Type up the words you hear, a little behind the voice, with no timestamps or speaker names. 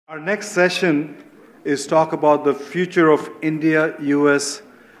Our next session is talk about the future of India-U.S.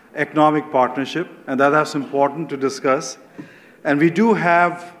 economic partnership, and that's important to discuss. And we do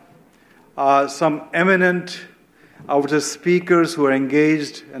have some eminent speakers who are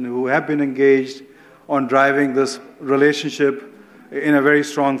engaged and who have been engaged on driving this relationship in a very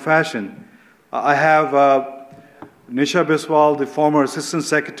strong fashion. I have Nisha Bishwal, the former Assistant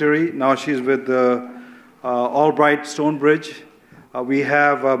Secretary. Now she's with Albright Stonebridge. We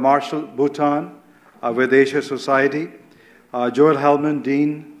have Marshall Bouton with Asia Society. Joel Hellman,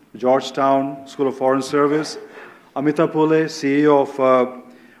 Dean, Georgetown School of Foreign Service. Amita Poole, CEO of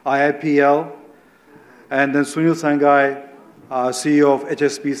IIPL. And then Sunil Sanghai, CEO of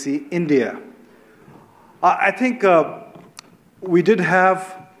HSBC India. I think we did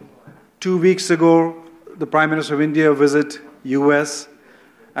have 2 weeks ago the Prime Minister of India visit U.S.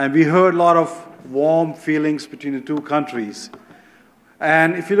 and we heard a lot of warm feelings between the two countries.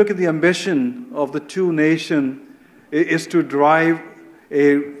 And if you look at the ambition of the two nations, it is to drive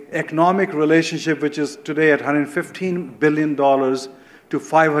an economic relationship which is today at $115 billion to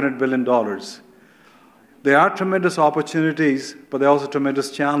 $500 billion. There are tremendous opportunities, but there are also tremendous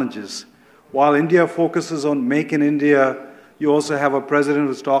challenges. While India focuses on Make in India, you also have a president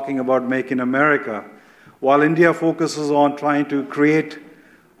who's talking about Make in America. While India focuses on trying to create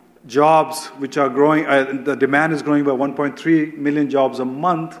jobs which are growing, the demand is growing by 1.3 million jobs a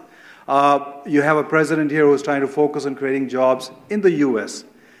month, you have a president here who's trying to focus on creating jobs in the U.S.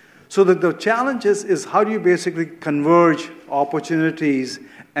 So the challenge is how do you basically converge opportunities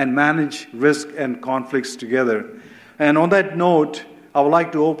and manage risk and conflicts together. And on that note, I would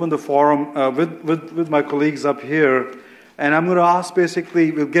like to open the forum with my colleagues up here. And I'm going to ask basically,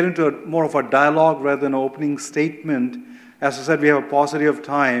 we'll get into more of a dialogue rather than an opening statement. As I said, we have a paucity of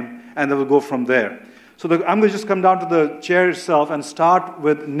time, and then we'll go from there. So I'm going to just come down to the chair itself and start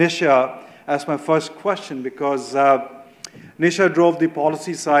with Nisha as my first question, because Nisha drove the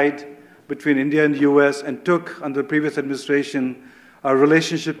policy side between India and the U.S. and took, under the previous administration, a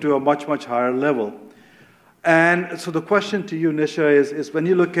relationship to a much, much higher level. And so the question to you, Nisha, is when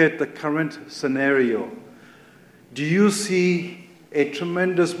you look at the current scenario, do you see a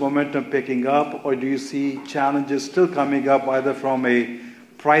tremendous momentum picking up, or do you see challenges still coming up either from a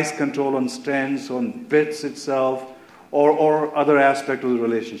price control on strengths, on bits itself, or other aspect of the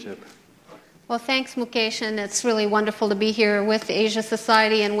relationship? Well, thanks, Mukesh, and it's really wonderful to be here with Asia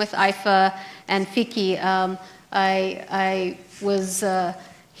Society and with IIFA and FICCI. I was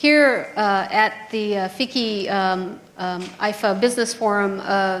here at the FICCI-IIFA Business Forum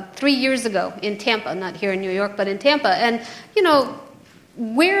 3 years ago in Tampa, not here in New York, but in Tampa. And, you know,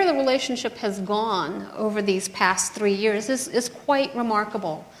 where the relationship has gone over these past 3 years is quite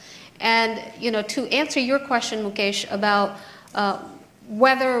remarkable. And, you know, to answer your question, Mukesh, about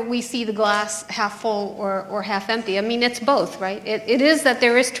whether we see the glass half full or half empty, I mean, it's both, right? It is that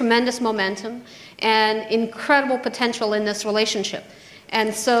there is tremendous momentum and incredible potential in this relationship.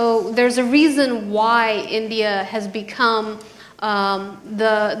 And so there's a reason why India has become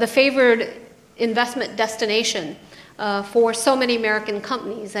the favored investment destination for so many American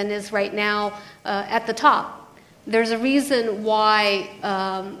companies and is right now at the top. There's a reason why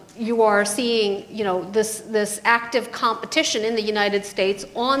you are seeing, you know, this active competition in the United States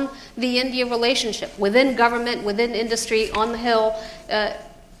on the India relationship, within government, within industry, on the Hill.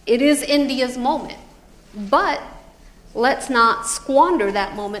 It is India's moment. But let's not squander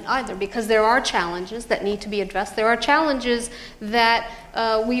that moment either, because there are challenges that need to be addressed. There are challenges that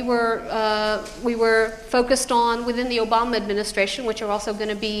we were focused on within the Obama administration, which are also going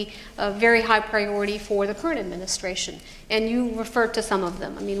to be a very high priority for the current administration. And you referred to some of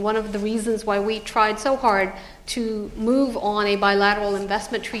them. I mean, one of the reasons why we tried so hard to move on a bilateral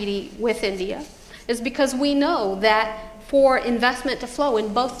investment treaty with India is because we know that for investment to flow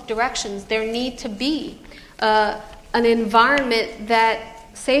in both directions, there need to be an environment that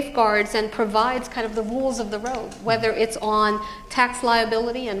safeguards and provides kind of the rules of the road, whether it's on tax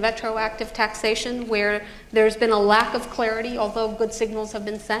liability and retroactive taxation, where there's been a lack of clarity, although good signals have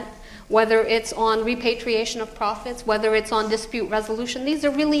been sent, whether it's on repatriation of profits, whether it's on dispute resolution. These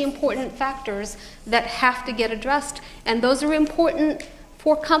are really important factors that have to get addressed, and those are important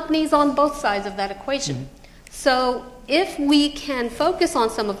for companies on both sides of that equation. Mm-hmm. So if we can focus on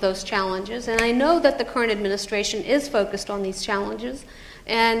some of those challenges, and I know that the current administration is focused on these challenges,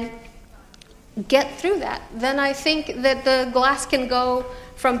 and get through that, then I think that the glass can go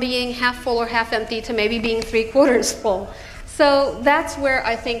from being half full or half empty to maybe being 3/4 full. So that's where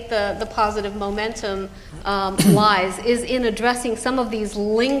I think the positive momentum lies, is in addressing some of these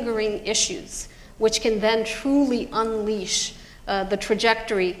lingering issues, which can then truly unleash the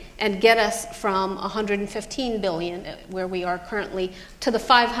trajectory and get us from 115 billion, where we are currently, to the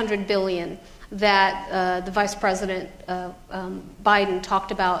 500 billion that the Vice President Biden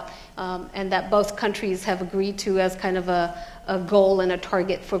talked about, and that both countries have agreed to as kind of a goal and a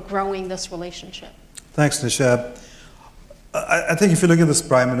target for growing this relationship. Thanks, Nisha. I think if you look at this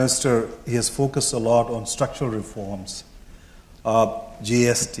Prime Minister, he has focused a lot on structural reforms,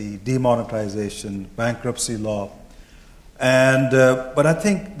 GST, demonetization, bankruptcy law. But I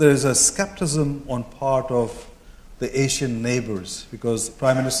think there is a skepticism on part of the Asian neighbors, because the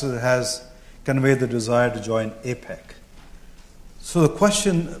Prime Minister has conveyed the desire to join APEC. So the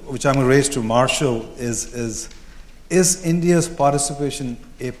question which I'm going to raise to Marshall is India's participation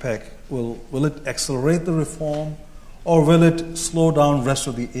in APEC, will it accelerate the reform, or will it slow down the rest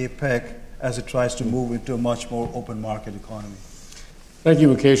of the APEC as it tries to move into a much more open market economy? Thank you,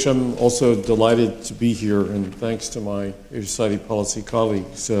 Mukesh. I'm also delighted to be here, and thanks to my Asia Society policy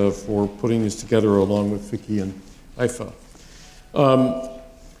colleagues for putting this together along with FICCI and IIFA.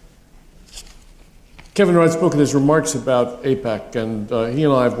 Kevin Rudd spoke in his remarks about APEC, and he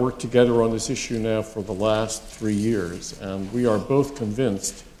and I have worked together on this issue now for the last 3 years, and we are both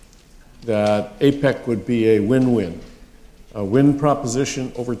convinced that APEC would be a win-win. A win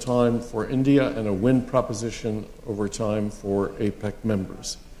proposition over time for India and a win proposition over time for APEC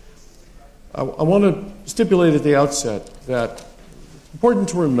members. I want to stipulate at the outset that it's important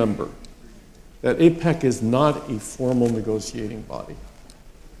to remember that APEC is not a formal negotiating body.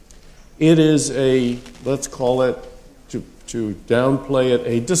 It is a, let's call it, to downplay it,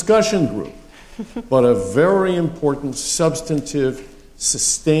 a discussion group, but a very important, substantive,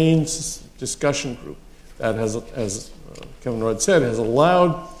 sustained discussion group that has, as Kevin Rudd said, has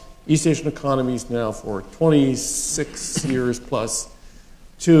allowed East Asian economies now for 26 years plus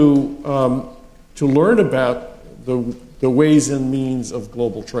to learn about the ways and means of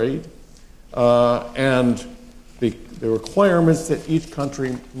global trade and the requirements that each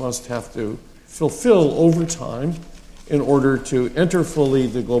country must have to fulfill over time in order to enter fully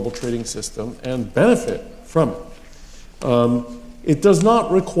the global trading system and benefit from it. It does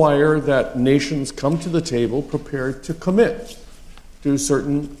not require that nations come to the table prepared to commit to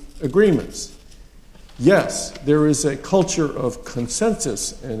certain agreements. Yes, there is a culture of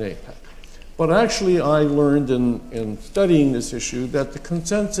consensus in APEC, but actually I learned in studying this issue that the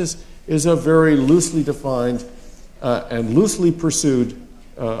consensus is a very loosely defined and loosely pursued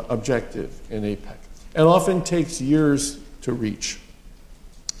objective in APEC, and often takes years to reach.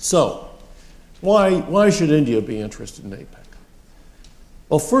 So, why should India be interested in APEC?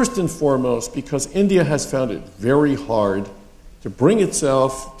 Well, first and foremost, because India has found it very hard to bring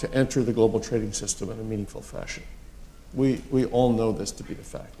itself to enter the global trading system in a meaningful fashion. We all know this to be the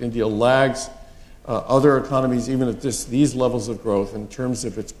fact. India lags other economies, even at these levels of growth, in terms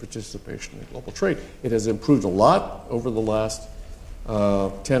of its participation in global trade. It has improved a lot over the last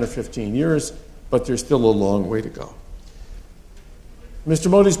 10 or 15 years, but there's still a long way to go.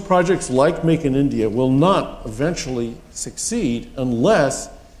 Mr. Modi's projects like Make in India will not eventually succeed unless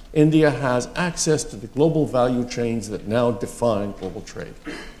India has access to the global value chains that now define global trade.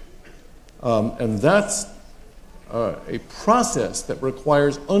 And that's a process that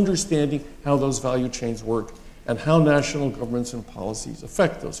requires understanding how those value chains work and how national governments and policies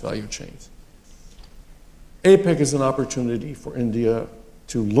affect those value chains. APEC is an opportunity for India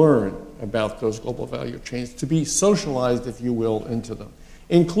to learn about those global value chains, to be socialized, if you will, into them,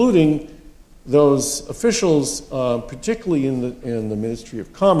 including those officials, particularly in the Ministry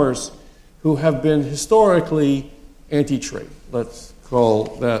of Commerce, who have been historically anti-trade. Let's call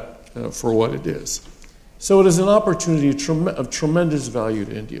that for what it is. So it is an opportunity of tremendous value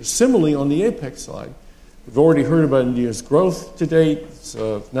to India. Similarly, on the APEC side, we've already heard about India's growth to date. It's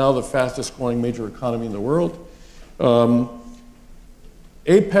now the fastest growing major economy in the world.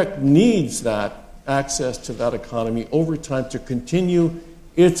 APEC needs that access to that economy over time to continue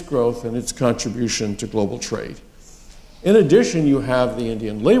its growth and its contribution to global trade. In addition, you have the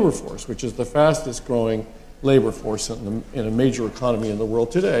Indian labor force, which is the fastest growing labor force in a major economy in the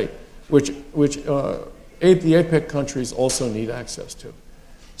world today, which the APEC countries also need access to.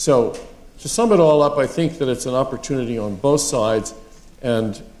 So to sum it all up, I think that it's an opportunity on both sides,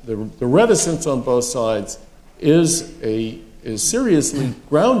 and the reticence on both sides is seriously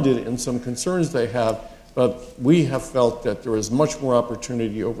grounded in some concerns they have, but we have felt that there is much more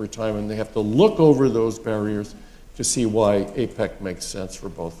opportunity over time, and they have to look over those barriers to see why APEC makes sense for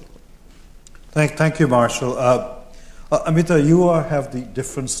both of them. Thank you, Marshall. Amita, you have the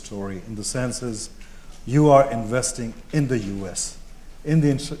different story in the sense is you are investing in the U.S., in the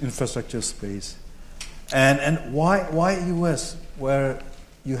infrastructure space. And why U.S.? where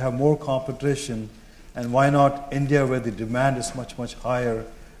you have more competition, and why not India where the demand is much, much higher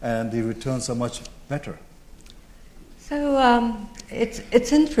and the returns are much better? So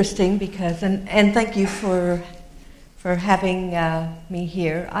it's interesting because, and thank you for having me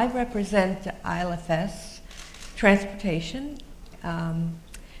here. I represent IIFS Transportation, and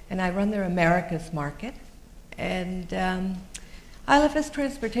I run their Americas market. And IIFS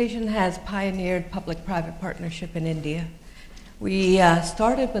Transportation has pioneered public-private partnership in India. We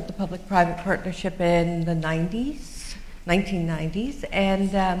started with the public-private partnership in the 1990s,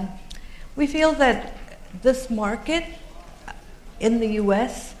 and we feel that this market in the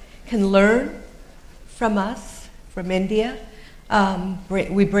U.S. can learn from us, from India.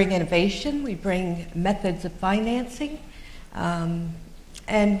 We bring innovation, we bring methods of financing, and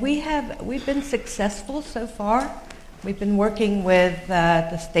we've been successful so far. We've been working with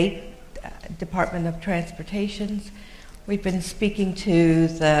the State Department of Transportation. We've been speaking to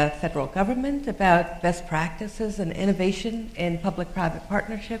the federal government about best practices and innovation in public-private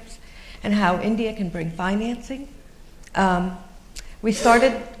partnerships and how India can bring financing. We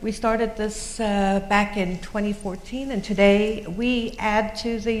started this back in 2014, and today we add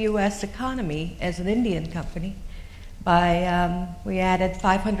to the U.S. economy as an Indian company. We added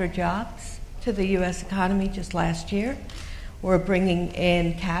 500 jobs to the U.S. economy just last year. We're bringing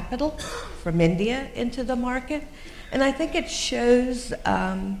in capital from India into the market, and I think it shows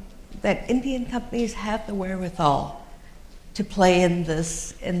that Indian companies have the wherewithal to play in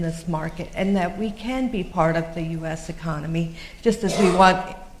this market, and that we can be part of the U.S. economy, just as we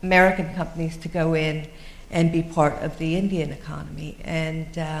want American companies to go in and be part of the Indian economy.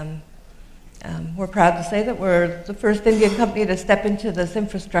 And we're proud to say that we're the first Indian company to step into this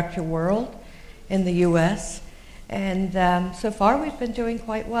infrastructure world in the U.S. And so far we've been doing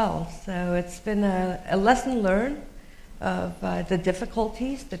quite well. So it's been a lesson learned of the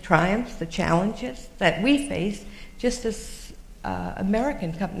difficulties, the triumphs, the challenges that we face, just as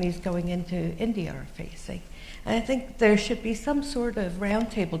American companies going into India are facing. And I think there should be some sort of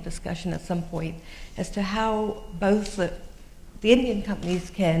roundtable discussion at some point as to how both the Indian companies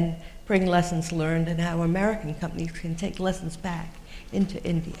can bring lessons learned and how American companies can take lessons back into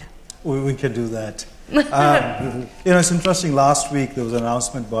India. We can do that. It's interesting. Last week there was an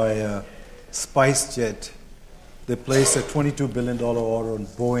announcement by SpiceJet. They placed a $22 billion order on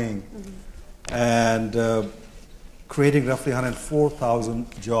Boeing, and creating roughly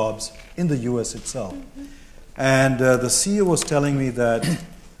 104,000 jobs in the U.S. itself. And the CEO was telling me that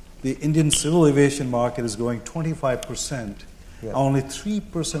the Indian civil aviation market is growing 25%. Yeah. Only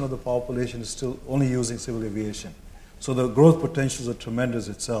 3% of the population is still only using civil aviation. So the growth potentials are tremendous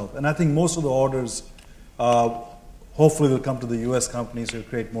itself. And I think most of the orders hopefully will come to the U.S. companies to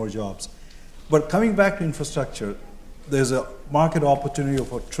create more jobs. But coming back to infrastructure, there's a market opportunity of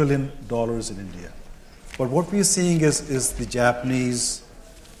 $1 trillion in India. But what we're seeing is the Japanese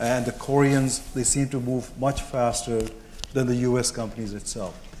and the Koreans, they seem to move much faster than the U.S. companies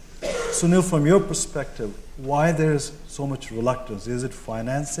itself. Sunil, from your perspective, why there's so much reluctance? Is it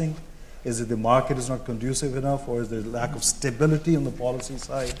financing? Is it the market is not conducive enough? Or is there lack of stability on the policy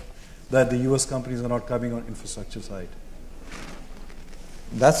side that the U.S. companies are not coming on infrastructure side?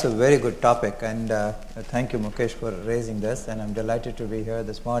 That's a very good topic, and thank you, Mukesh, for raising this, and I'm delighted to be here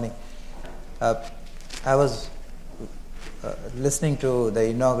this morning. I was listening to the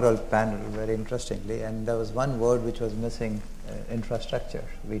inaugural panel very interestingly, and there was one word which was missing, infrastructure.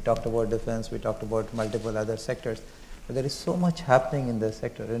 We talked about defense, we talked about multiple other sectors, but there is so much happening in the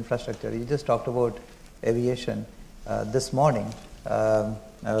sector, infrastructure. You just talked about aviation. This morning, I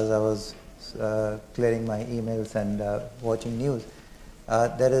was clearing my emails and watching news.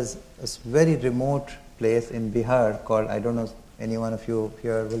 There is a very remote place in Bihar called, I don't know if any one of you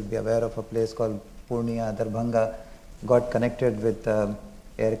here will be aware of a place called Purnia, Darbhanga, got connected with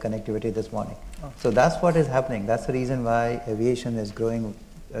air connectivity this morning. Oh. So that's what is happening. That's the reason why aviation is growing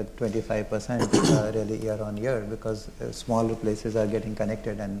at 25% really year on year, because smaller places are getting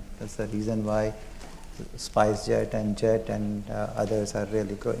connected, and that's the reason why SpiceJet and Jet and others are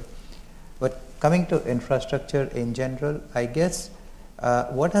really growing. But coming to infrastructure in general, I guess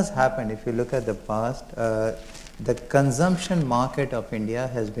what has happened, if you look at the past, the consumption market of India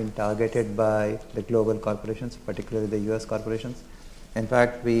has been targeted by the global corporations, particularly the U.S. corporations. In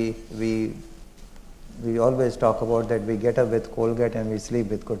fact, we always talk about that we get up with Colgate and we sleep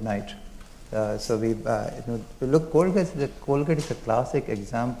with good night. So look, Colgate is a classic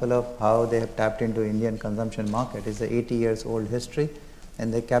example of how they have tapped into Indian consumption market. It's an 80 years old history,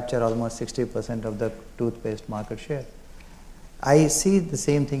 and they capture almost 60% of the toothpaste market share. I see the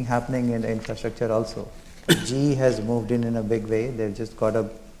same thing happening in infrastructure also. GE has moved in a big way. They've just got a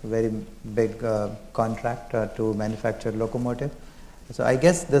very big contract to manufacture locomotive. So I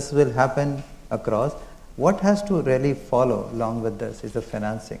guess this will happen across. What has to really follow along with this is the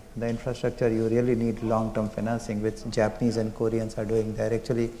financing. The infrastructure, you really need long-term financing, which Japanese and Koreans are doing. They're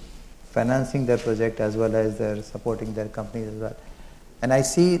actually financing their project as well as they're supporting their companies as well. And I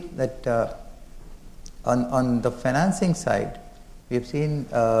see that on the financing side, we've seen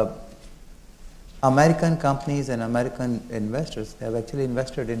American companies and American investors, they have actually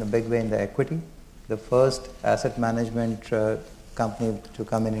invested in a big way in the equity. The first asset management company to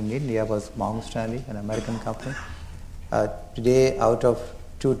come in India was Morgan Stanley, an American company. Today, out of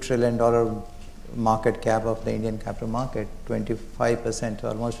 $2 trillion market cap of the Indian capital market, 25%,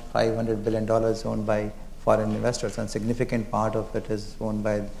 almost $500 billion is owned by foreign investors, and significant part of it is owned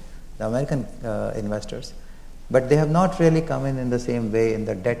by the American investors. But they have not really come in the same way in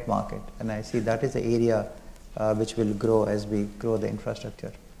the debt market, and I see that is the area which will grow as we grow the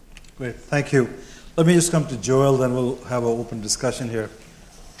infrastructure. Great, thank you. Let me just come to Joel, then we'll have an open discussion here.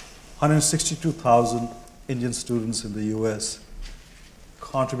 162,000 Indian students in the U.S.,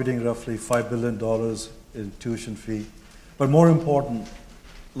 contributing roughly $5 billion in tuition fee. But more important,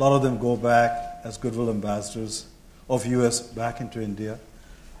 a lot of them go back as goodwill ambassadors of U.S. back into India.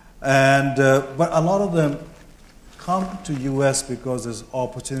 And but a lot of them come to U.S. because there's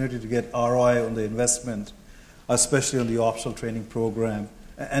opportunity to get ROI on the investment, especially on the optional training program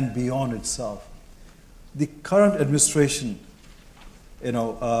and beyond itself. The current administration,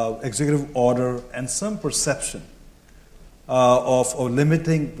 executive order and some perception of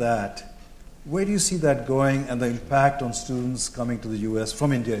limiting that, where do you see that going and the impact on students coming to the U.S.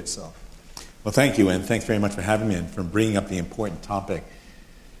 from India itself? Well, thank you, and thanks very much for having me and for bringing up the important topic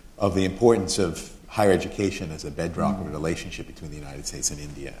of the importance of higher education as a bedrock of a relationship between the United States and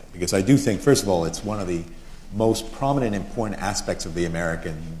India. Because I do think, first of all, it's one of the most prominent and important aspects of the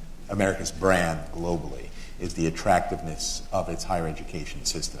America's brand globally is the attractiveness of its higher education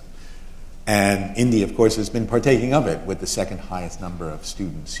system. And India, of course, has been partaking of it with the second highest number of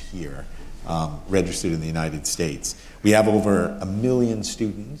students here registered in the United States. We have over 1 million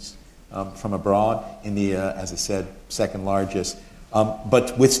students from abroad. India, as I said, second largest.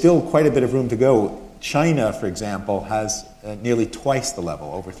 But with still quite a bit of room to go. China, for example, has nearly twice the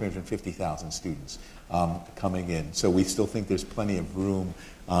level, over 350,000 students coming in. So we still think there's plenty of room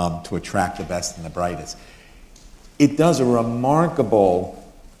to attract the best and the brightest. It builds a remarkable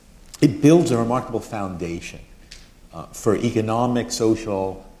foundation for economic,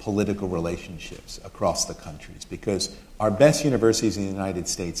 social, political relationships across the countries, because our best universities in the United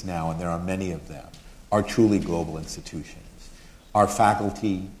States now, and there are many of them, are truly global institutions. Our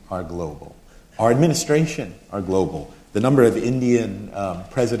faculty are global. Our administration are global. The number of Indian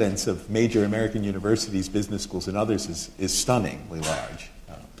presidents of major American universities, business schools, and others is stunningly large.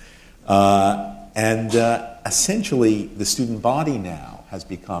 Essentially, the student body now has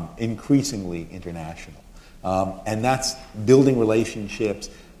become increasingly international. And that's building relationships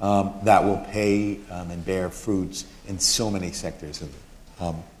that will pay and bear fruits in so many sectors.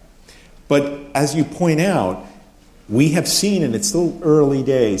 But as you point out, we have seen, and it's still early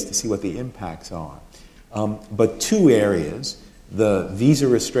days to see what the impacts are, but two areas, the visa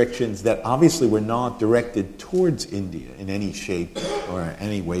restrictions that obviously were not directed towards India in any shape or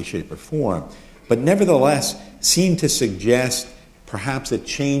any way, shape, or form, but nevertheless seem to suggest perhaps a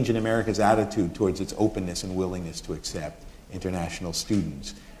change in America's attitude towards its openness and willingness to accept international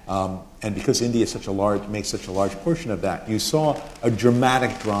students. And because India is makes such a large portion of that, you saw a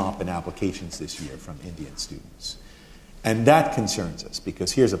dramatic drop in applications this year from Indian students. And that concerns us,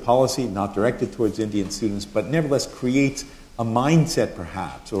 because here's a policy not directed towards Indian students, but nevertheless creates a mindset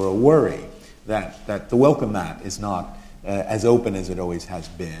perhaps, or a worry, that the welcome mat is not as open as it always has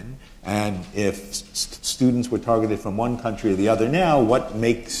been. And if students were targeted from one country or the other now, what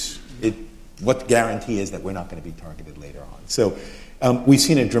guarantee is that we're not going to be targeted later on? So we've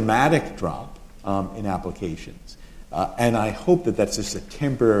seen a dramatic drop in applications. And I hope that that's just a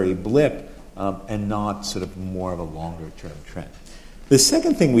temporary blip and not sort of more of a longer-term trend. The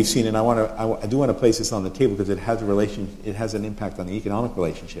second thing we've seen, and I do want to place this on the table because it has an impact on the economic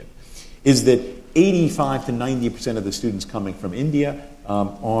relationship, is that 85 to 90% of the students coming from India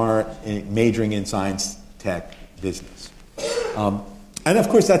are majoring in science, tech, business. And of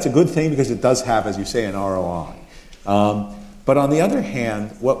course that's a good thing because it does have, as you say, an ROI. But on the other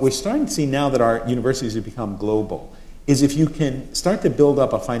hand, what we're starting to see now that our universities have become global is if you can start to build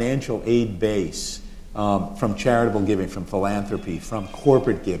up a financial aid base from charitable giving, from philanthropy, from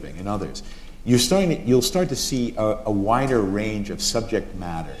corporate giving and others, you'll start to see a wider range of subject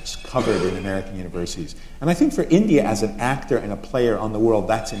matters covered in American universities. And I think for India as an actor and a player on the world,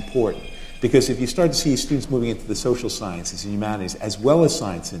 that's important. Because if you start to see students moving into the social sciences and humanities, as well as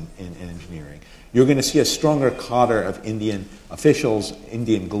science and engineering, you're going to see a stronger cadre of Indian officials,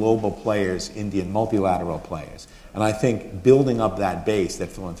 Indian global players, Indian multilateral players. And I think building up that base, that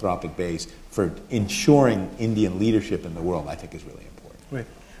philanthropic base, for ensuring Indian leadership in the world, I think is really important. Great.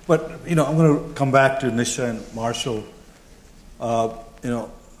 But, I'm going to come back to Nisha and Marshall.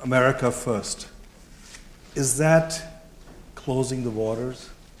 America first. Is that closing the borders?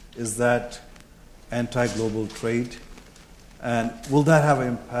 Is that anti-global trade? And will that have an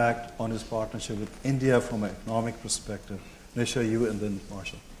impact on his partnership with India from an economic perspective? Nisha, you, and then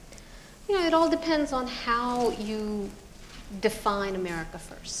Marshall. It all depends on how you define America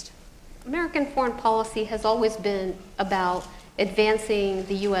first. American foreign policy has always been about advancing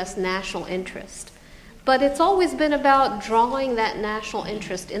the U.S. national interest. But it's always been about drawing that national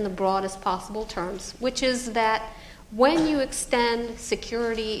interest in the broadest possible terms, which is that when you extend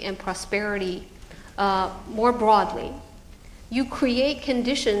security and prosperity more broadly, you create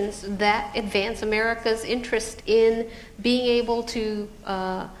conditions that advance America's interest in being able to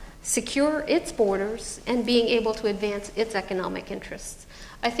secure its borders and being able to advance its economic interests.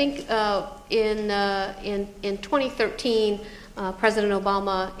 I think in 2013, President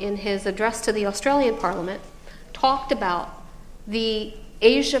Obama, in his address to the Australian Parliament, talked about the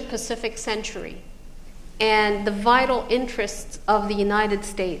Asia-Pacific century and the vital interests of the United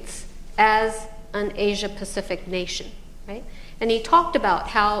States as an Asia-Pacific nation, right? And he talked about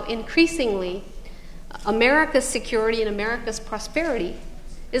how increasingly America's security and America's prosperity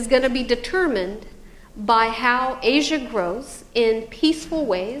is going to be determined by how Asia grows in peaceful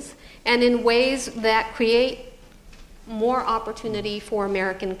ways and in ways that create more opportunity for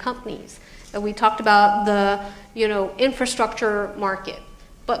American companies. We talked about the infrastructure market,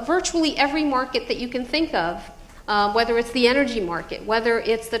 but virtually every market that you can think of, whether it's the energy market, whether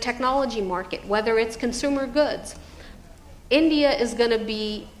it's the technology market, whether it's consumer goods, India is going to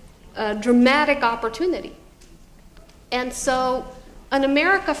be a dramatic opportunity. And so an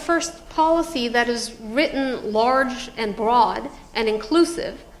America First policy that is written large and broad and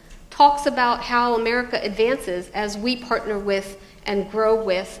inclusive talks about how America advances as we partner with and grow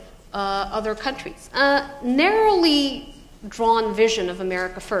with other countries. A narrowly drawn vision of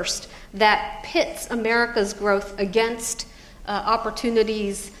America First that pits America's growth against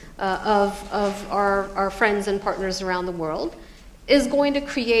opportunities of our friends and partners around the world is going to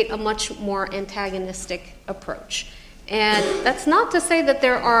create a much more antagonistic approach. And that's not to say that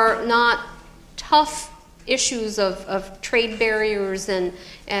there are not tough issues of trade barriers and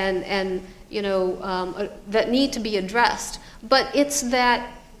that need to be addressed, but it's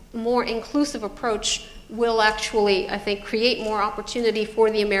that more inclusive approach will actually, I think, create more opportunity for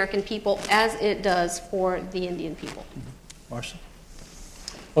the American people as it does for the Indian people. Marshall?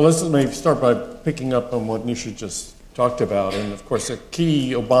 Well, let me start by picking up on what Nisha just talked about. And of course, a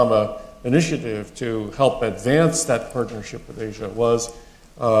key Obama initiative to help advance that partnership with Asia was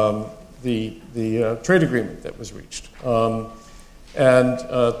the trade agreement that was reached. And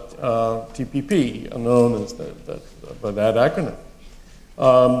TPP, known as by that acronym.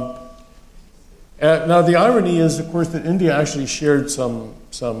 Now, the irony is, of course, that India actually shared some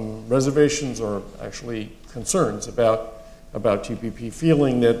reservations or actually concerns about TPP,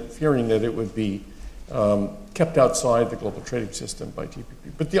 fearing that it would be kept outside the global trading system by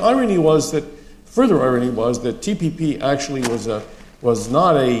TPP. But the further irony was that TPP actually was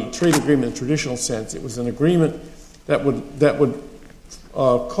not a trade agreement in the traditional sense. It was an agreement that would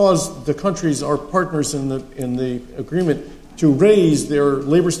cause the countries, our partners in the agreement, to raise their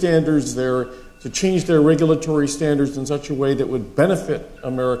labor standards, to change their regulatory standards in such a way that would benefit the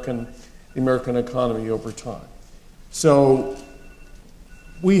American economy over time. So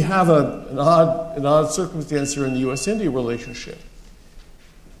we have an odd circumstance here in the U.S.-India relationship.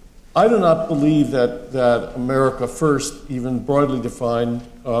 I do not believe that America First, even broadly defined,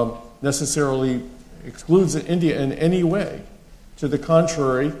 necessarily excludes India in any way. To the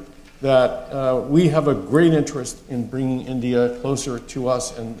contrary, that we have a great interest in bringing India closer to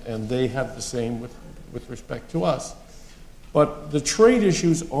us, and they have the same with respect to us. But the trade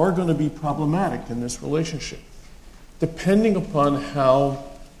issues are going to be problematic in this relationship, depending upon how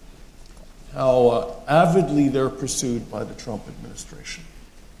avidly they're pursued by the Trump administration.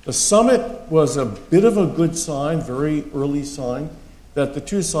 The summit was a bit of a good sign, very early sign, that the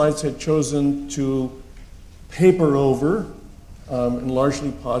two sides had chosen to paper over in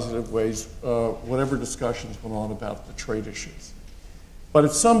largely positive ways whatever discussions went on about the trade issues. But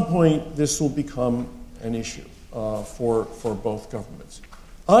at some point, this will become an issue for both governments.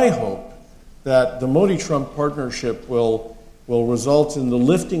 I hope that the Modi-Trump partnership will result in the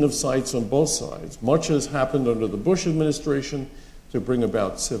lifting of sights on both sides, much as happened under the Bush administration to bring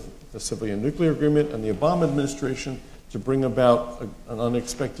about the civilian nuclear agreement, and the Obama administration to bring about an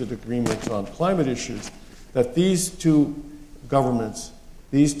unexpected agreement on climate issues, that these two governments,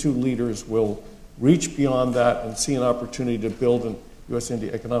 these two leaders will reach beyond that and see an opportunity to build an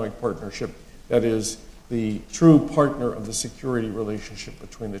U.S.-India economic partnership that is the true partner of the security relationship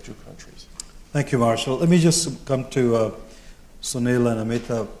between the two countries. Thank you, Marshall. Let me just come to Sunil and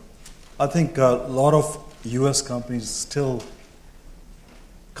Amita. I think a lot of U.S. companies still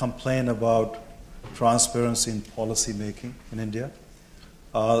complain about transparency in policy making in India.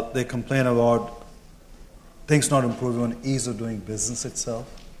 They complain about things not improving on ease of doing business itself.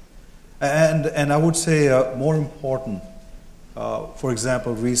 And I would say more important, for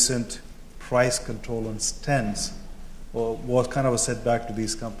example, recent price control on stents was kind of a setback to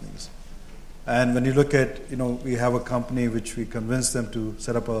these companies. And when you look at, we have a company which we convinced them to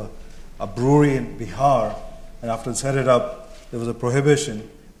set up a brewery in Bihar, and after they set it up, there was a prohibition.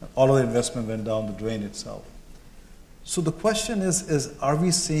 All of the investment went down the drain itself. So the question is are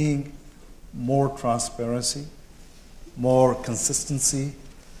we seeing more transparency, more consistency,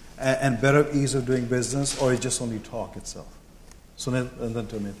 and better ease of doing business, or is it just only talk itself? Sunil, and then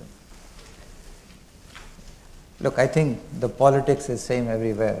to Amita. Look, I think the politics is same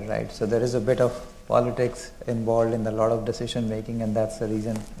everywhere, right? So there is a bit of politics involved in a lot of decision making, and that's the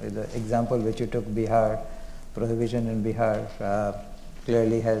reason. The example which you took, Bihar, prohibition in Bihar,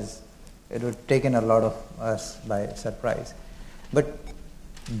 clearly it would taken a lot of us by surprise. But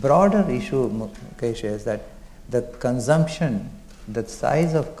broader issue, Mukesh, is that the consumption, the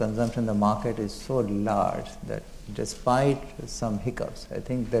size of consumption in the market is so large that despite some hiccups, I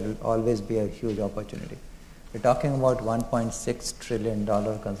think there will always be a huge opportunity. We're talking about $1.6 trillion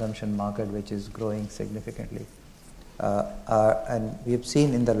consumption market, which is growing significantly. And we've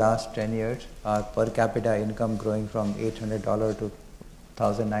seen in the last 10 years, our per capita income growing from $800 to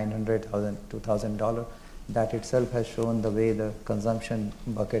 $1,900, $2,000. That itself has shown the way the consumption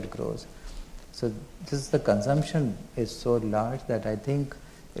bucket grows. So the consumption is so large that I think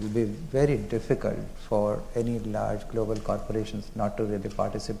it will be very difficult for any large global corporations not to really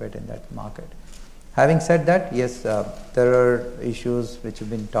participate in that market. Having said that, yes, there are issues which have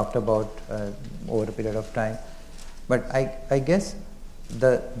been talked about over a period of time. But I guess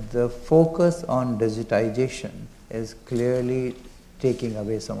the focus on digitization is clearly taking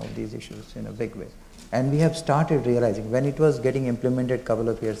away some of these issues in a big way. And we have started realizing, when it was getting implemented a couple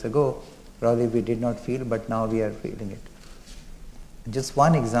of years ago, probably we did not feel, but now we are feeling it. Just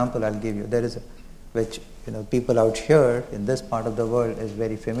one example I'll give you. There is which people out here in this part of the world is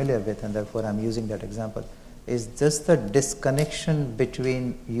very familiar with, and therefore I'm using that example, is just the disconnection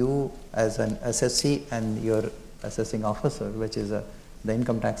between you as an assessee and your assessing officer, which is the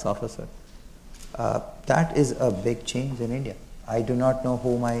income tax officer. That is a big change in India. I do not know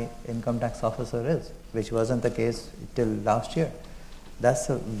who my income tax officer is, which wasn't the case till last year. That's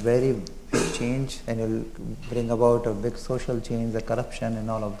a very big change, and it will bring about a big social change, the corruption and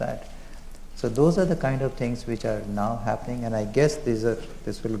all of that. So those are the kind of things which are now happening, and I guess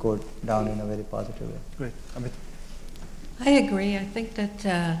this will go down in a very positive way. Great. Amita. I agree. I think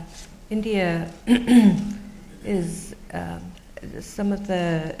that India is some of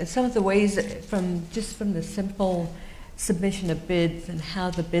the ways from the simple submission of bids and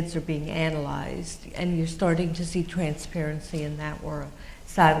how the bids are being analyzed, and you're starting to see transparency in that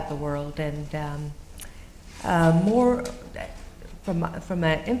side of the world, and more from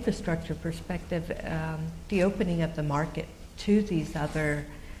an infrastructure perspective, the opening of the market to these other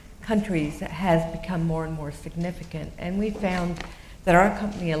countries has become more and more significant, and we found that our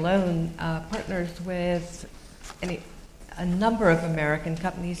company alone partners with a number of American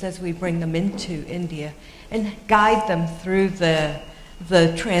companies as we bring them into India and guide them through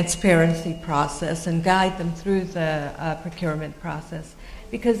the transparency process and guide them through the procurement process,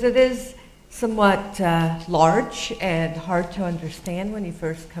 because it is somewhat large and hard to understand when you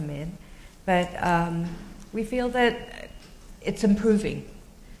first come in, but we feel that it's improving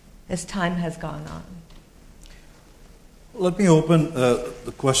as time has gone on. Let me open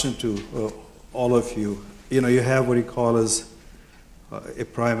the question to all of you. You have what you call as a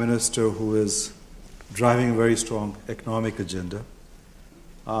prime minister who is driving a very strong economic agenda.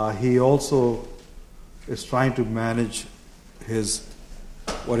 He also is trying to manage his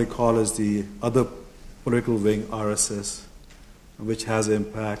what he calls as the other political wing, RSS, which has an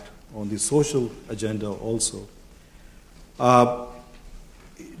impact on the social agenda also.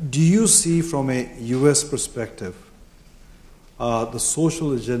 do you see from a U.S. perspective the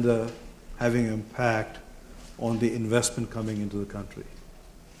social agenda having an impact on the investment coming into the country?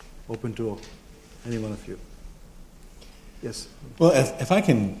 Open to any one of you. Yes. Well, if I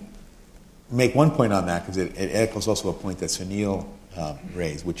can make one point on that, because it echoes also a point that Sunil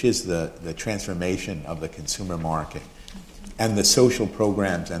raised, which is the transformation of the consumer market and the social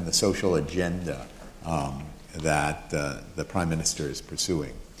programs and the social agenda that the Prime Minister is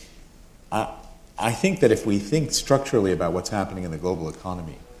pursuing. I think that if we think structurally about what's happening in the global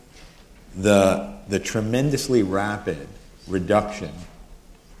economy, the tremendously rapid reduction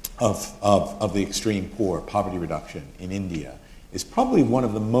of the extreme poor, poverty reduction in India, is probably one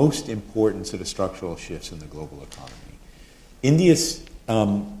of the most important sort of structural shifts in the global economy. India's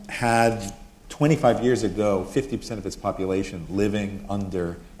had 25 years ago 50% of its population living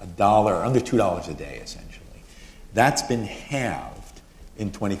under under $2 a day, essentially. That's been halved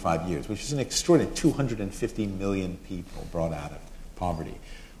in 25 years, which is an extraordinary 250 million people brought out of poverty.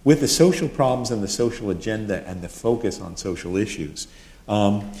 With the social problems and the social agenda and the focus on social issues,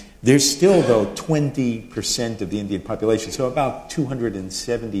 there's still, though, 20% of the Indian population, so about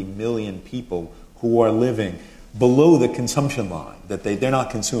 270 million people who are living below the consumption line. That they're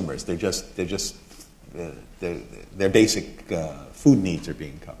not consumers. Their basic food needs are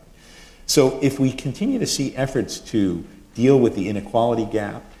being covered. So if we continue to see efforts to deal with the inequality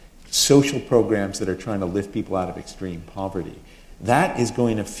gap, social programs that are trying to lift people out of extreme poverty, that is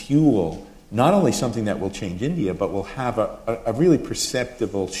going to fuel not only something that will change India, but will have a really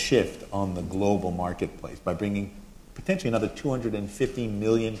perceptible shift on the global marketplace by bringing potentially another 250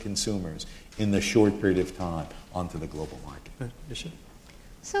 million consumers in the short period of time onto the global market. Nisha?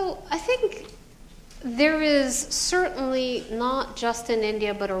 So I think there is certainly, not just in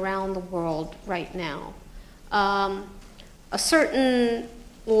India, but around the world right now, a certain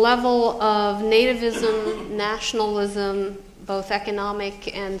level of nativism, nationalism, both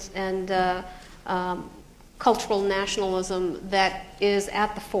economic and cultural nationalism that is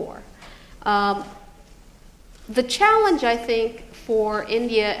at the fore. The challenge, I think, for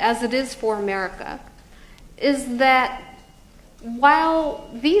India, as it is for America, is that while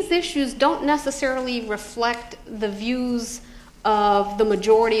these issues don't necessarily reflect the views of the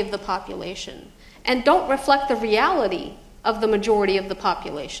majority of the population and don't reflect the reality of the majority of the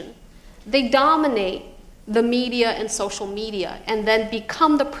population, they dominate the media and social media and then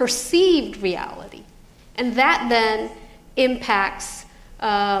become the perceived reality. And that then impacts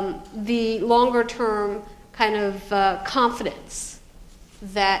the longer term kind of confidence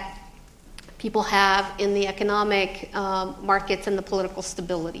that people have in the economic markets and the political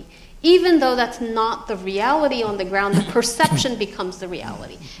stability. Even though that's not the reality on the ground, the perception becomes the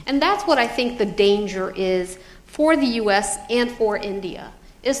reality. And that's what I think the danger is for the US and for India,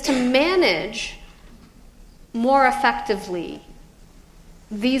 is to manage more effectively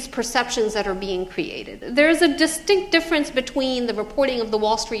these perceptions that are being created. There's a distinct difference between the reporting of the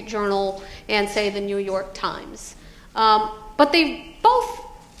Wall Street Journal and, say, the New York Times. But they both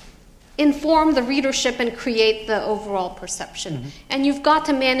inform the readership and create the overall perception. Mm-hmm. And you've got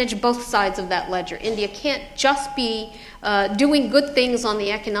to manage both sides of that ledger. India can't just be doing good things on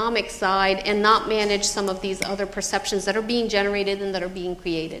the economic side and not manage some of these other perceptions that are being generated and that are being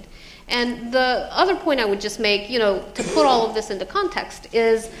created. And the other point I would just make, to put all of this into context,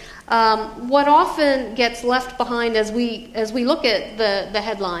 is what often gets left behind as we look at the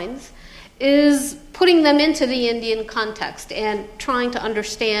headlines is putting them into the Indian context and trying to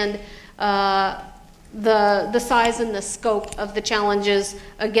understand the size and the scope of the challenges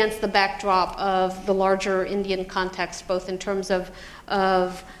against the backdrop of the larger Indian context, both in terms of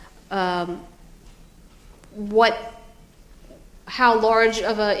how large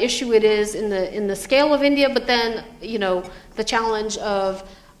of an issue it is in the scale of India, but then the challenge of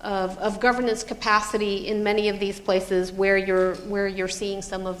governance capacity in many of these places where you're seeing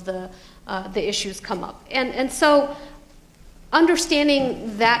some of the issues come up, and so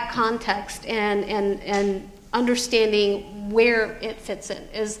understanding that context and understanding where it fits in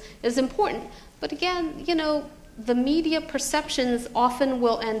is important. But again, the media perceptions often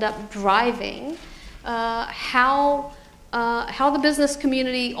will end up driving how the business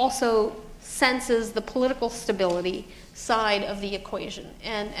community also senses the political stability side of the equation.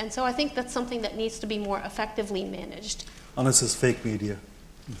 And so I think that's something that needs to be more effectively managed. Unless it's fake media.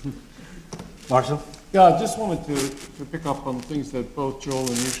 Marshall? Yeah, I just wanted to pick up on things that both Joel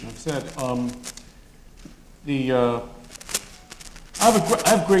and Nisha have said. I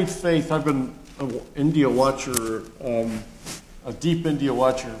have great faith. I've been an India watcher, a deep India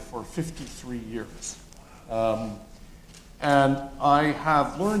watcher for 53 years. And I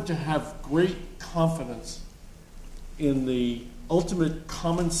have learned to have great confidence in the ultimate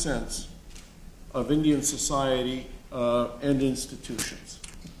common sense of Indian society and institutions.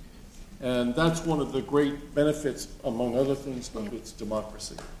 And that's one of the great benefits, among other things, of its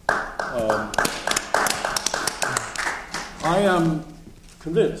democracy. I am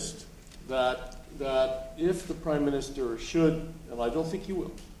convinced that if the Prime Minister should, and I don't think he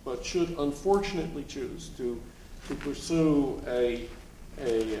will, but should unfortunately choose to pursue a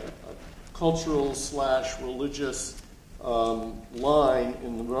cultural / religious line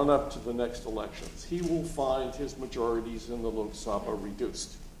in the run-up to the next elections, he will find his majorities in the Lok Sabha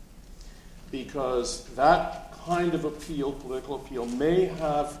reduced. Because that kind of appeal, political appeal, may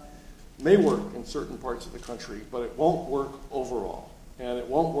work in certain parts of the country, but it won't work overall. And it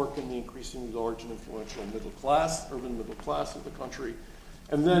won't work in the increasingly large and influential middle class, urban middle class of the country.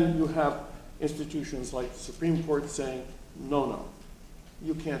 And then you have institutions like the Supreme Court saying, no,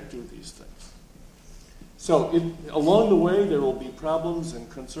 you can't do these things. So along the way, there will be problems and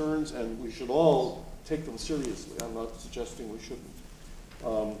concerns, and we should all take them seriously. I'm not suggesting we shouldn't.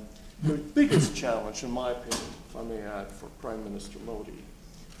 The biggest challenge, in my opinion, if I may add, for Prime Minister Modi,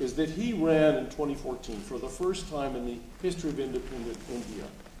 is that he ran in 2014, for the first time in the history of independent India,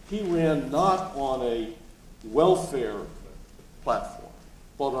 he ran not on a welfare platform,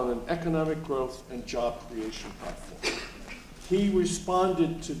 but on an economic growth and job creation platform. He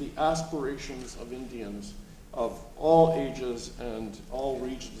responded to the aspirations of Indians of all ages and all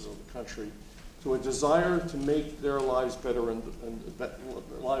regions of the country, to a desire to make their lives better and the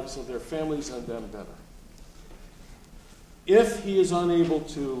lives of their families and them better. If he is unable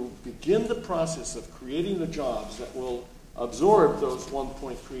to begin the process of creating the jobs that will absorb those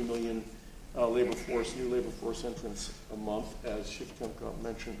 1.3 million new labor force entrants a month, as Shivkamka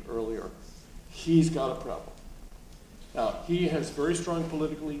mentioned earlier, he's got a problem. Now, he has very strong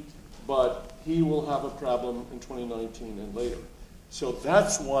politically, but he will have a problem in 2019 and later. So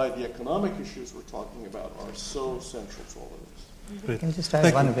that's why the economic issues we're talking about are so central to all of this. Can I just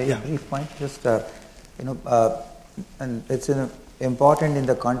add one very brief point? Just, and it's important in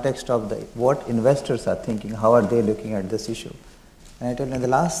the context of what investors are thinking, how are they looking at this issue. And I tell you, in the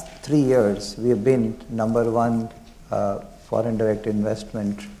last 3 years, we have been #1 foreign direct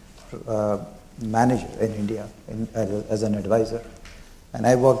investment manager in India as an advisor. And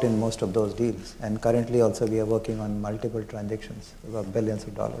I worked in most of those deals. And currently also we are working on multiple transactions, about billions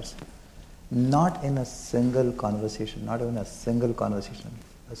of dollars. Not in a single conversation, not even a single conversation,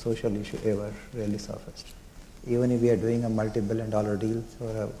 a social issue ever really surfaced. Even if we are doing a multi-billion-dollar deal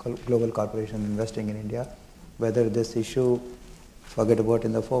for a global corporation investing in India, whether this issue, forget about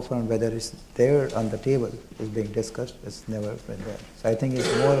in the forefront, whether it's there on the table, is being discussed, it's never been there. So I think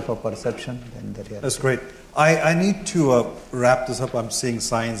it's more of a perception than the reality. That's great. I need to wrap this up. I'm seeing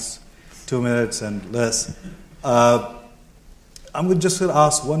signs 2 minutes and less. I'm just going to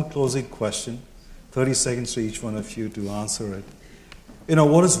ask one closing question, 30 seconds to each one of you to answer it.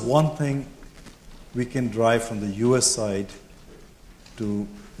 What is one thing we can drive from the U.S. side to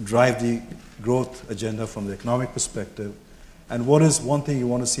drive the growth agenda from the economic perspective? And what is one thing you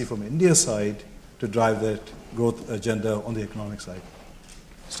want to see from India's side to drive that growth agenda on the economic side?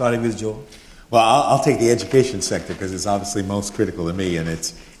 Starting with Joe. Well, I'll take the education sector because it's obviously most critical to me, and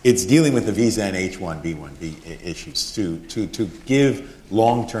it's dealing with the visa and H-1B issues to give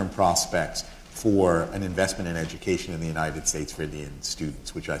long-term prospects for an investment in education in the United States for Indian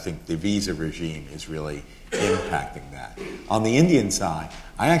students, which I think the visa regime is really impacting that. On the Indian side,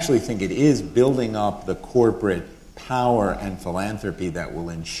 I actually think it is building up the corporate power and philanthropy that will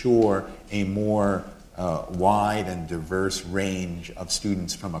ensure a more wide and diverse range of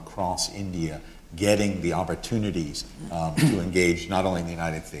students from across India getting the opportunities to engage not only in the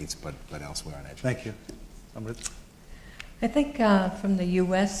United States but elsewhere in education. Thank you. Amrit? I think from the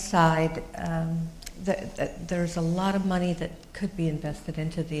U.S. side, there's a lot of money that could be invested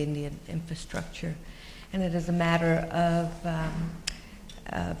into the Indian infrastructure, and it is a matter of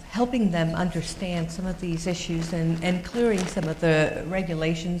helping them understand some of these issues and clearing some of the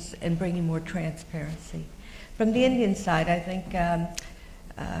regulations and bringing more transparency. From the Indian side, I think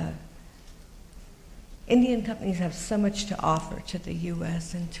Indian companies have so much to offer to the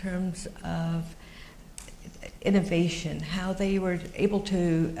U.S. in terms of innovation, how they were able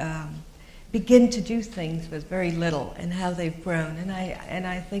to begin to do things with very little and how they've grown. And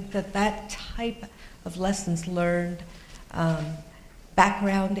I think that type of lessons learned,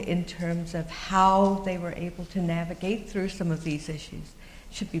 background in terms of how they were able to navigate through some of these issues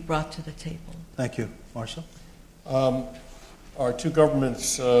should be brought to the table. Thank you. Marshall? Our two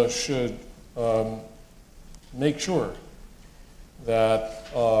governments should make sure that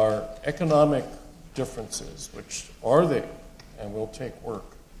our economic differences, which are there and will take work,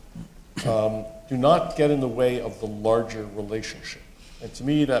 do not get in the way of the larger relationship. And to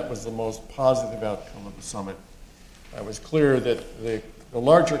me, that was the most positive outcome of the summit. It was clear that the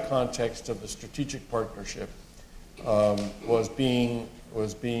larger context of the strategic partnership was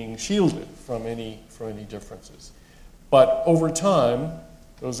being shielded from any differences. But over time,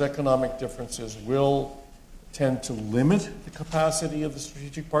 those economic differences will tend to limit the capacity of the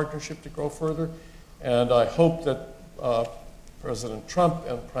strategic partnership to grow further. And I hope that President Trump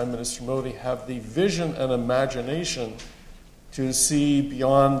and Prime Minister Modi have the vision and imagination to see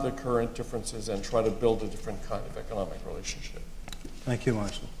beyond the current differences and try to build a different kind of economic relationship. Thank you,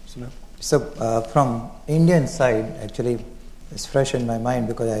 Marshall. Sunil? So from Indian side, actually, it's fresh in my mind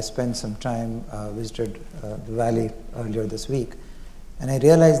because I spent some time, visited the Valley earlier this week, and I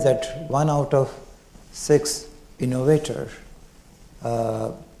realized that 1 out of 6 innovators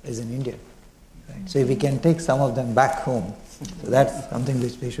is in India. Right? So if we can take some of them back home, so that's something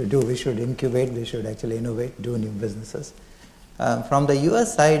which we should do. We should incubate, we should actually innovate, do new businesses. From the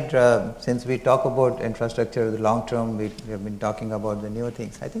US side, since we talk about infrastructure, the long term, we have been talking about the newer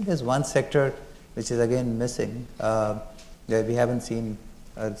things. I think there's one sector which is again missing. That we haven't seen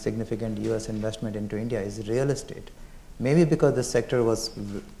a significant US investment into India is real estate. Maybe because the sector was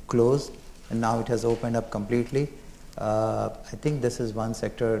closed and now it has opened up completely. I think this is one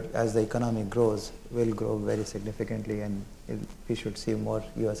sector, as the economy grows, will grow very significantly, and we should see more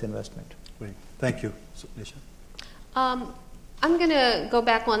US investment. Great. Thank you, Nisha. I'm going to go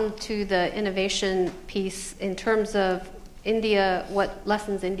back on to the innovation piece in terms of India, what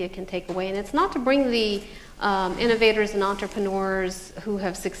lessons India can take away. And it's not to bring the innovators and entrepreneurs who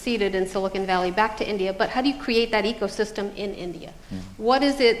have succeeded in Silicon Valley back to India, but how do you create that ecosystem in India? What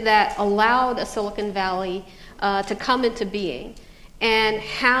is it that allowed a Silicon Valley to come into being? And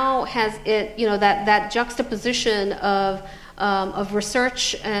how has it, that juxtaposition of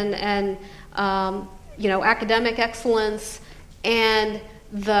research and academic excellence and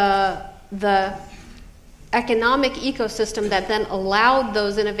the economic ecosystem that then allowed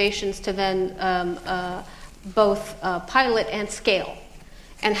those innovations to then both pilot and scale.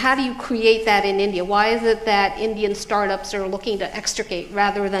 And how do you create that in India? Why is it that Indian startups are looking to extricate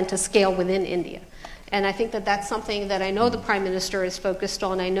rather than to scale within India? And I think that that's something that I know the Prime Minister is focused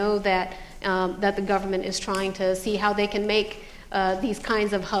on. I know that that the government is trying to see how they can make these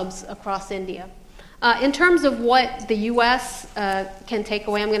kinds of hubs across India. In terms of what the U.S. Can take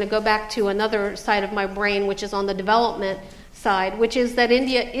away, I'm going to go back to another side of my brain, which is on the development side, which is that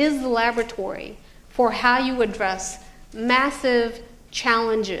India is the laboratory for how you address massive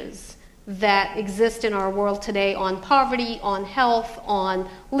challenges that exist in our world today on poverty, on health, on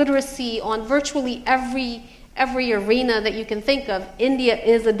literacy, on virtually every arena that you can think of. India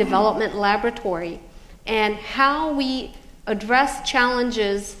is a development laboratory. And how we address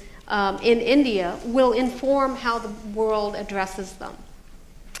challenges in India will inform how the world addresses them.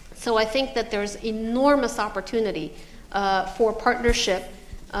 So I think that there's enormous opportunity for partnership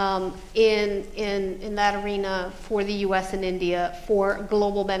in that arena for the U.S. and India for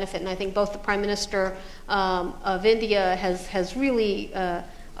global benefit. And I think both the Prime Minister of India has really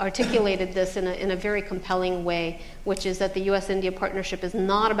articulated this in a very compelling way, which is that the U.S.-India partnership is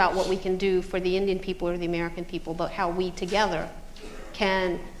not about what we can do for the Indian people or the American people, but how we together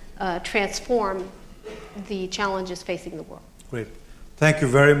can transform the challenges facing the world. Great. Thank you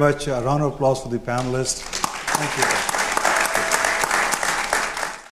very much. A round of applause for the panelists. Thank you.